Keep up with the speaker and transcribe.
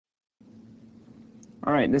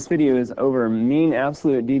All right, this video is over mean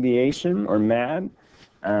absolute deviation, or MAD.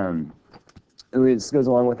 This goes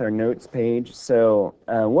along with our notes page. So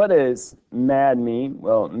what is MAD mean?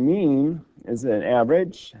 Well, mean is an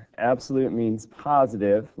average. Absolute means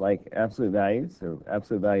positive, like absolute value. So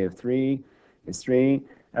absolute value of 3 is 3.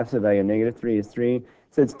 Absolute value of negative 3 is 3.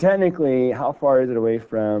 So it's technically how far is it away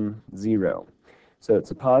from 0. So it's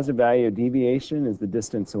a positive value of deviation is the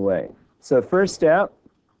distance away. So first step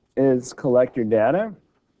is collect your data,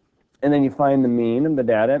 and then you find the mean of the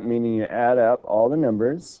data, meaning you add up all the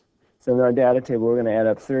numbers. So in our data table, we're going to add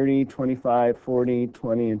up 30, 25, 40,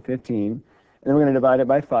 20, and 15. And then we're going to divide it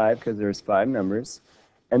by 5 because there's 5 numbers.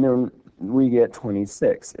 And then we get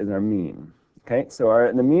 26 is our mean. Okay,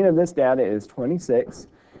 so the mean of this data is 26.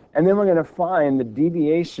 And then we're going to find the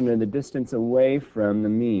deviation, or the distance away from the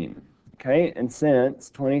mean. Okay, and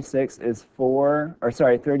since 26 is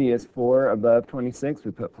 30 is 4 above 26,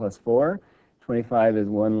 we put plus 4. 25 is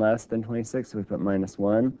 1 less than 26, so we put minus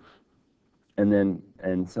 1.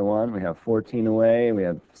 And so on. We have 14 away, we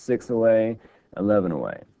have 6 away, 11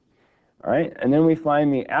 away. All right, and then we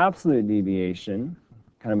find the absolute deviation,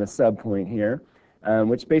 kind of a subpoint here,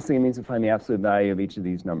 which basically means we find the absolute value of each of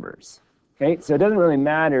these numbers. Okay, so it doesn't really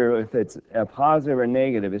matter if it's a positive or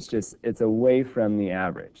negative, it's away from the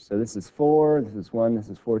average. So this is 4, this is 1, this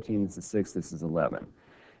is 14, this is 6, this is 11.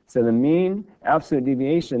 So the mean absolute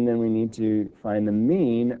deviation, then we need to find the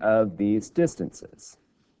mean of these distances.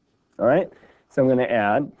 All right, so I'm going to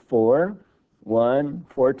add 4, 1,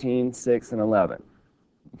 14, 6, and 11.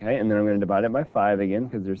 Okay, and then I'm going to divide it by 5 again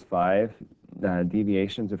because there's 5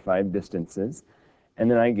 deviations or 5 distances. And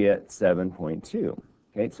then I get 7.2.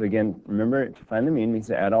 Okay, so again, remember, to find the mean means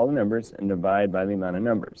to add all the numbers and divide by the amount of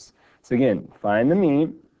numbers. So again, find the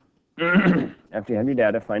mean. After you have your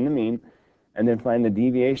data, find the mean, and then find the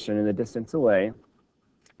deviation and the distance away,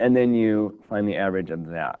 and then you find the average of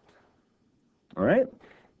that. All right?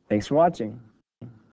 Thanks for watching.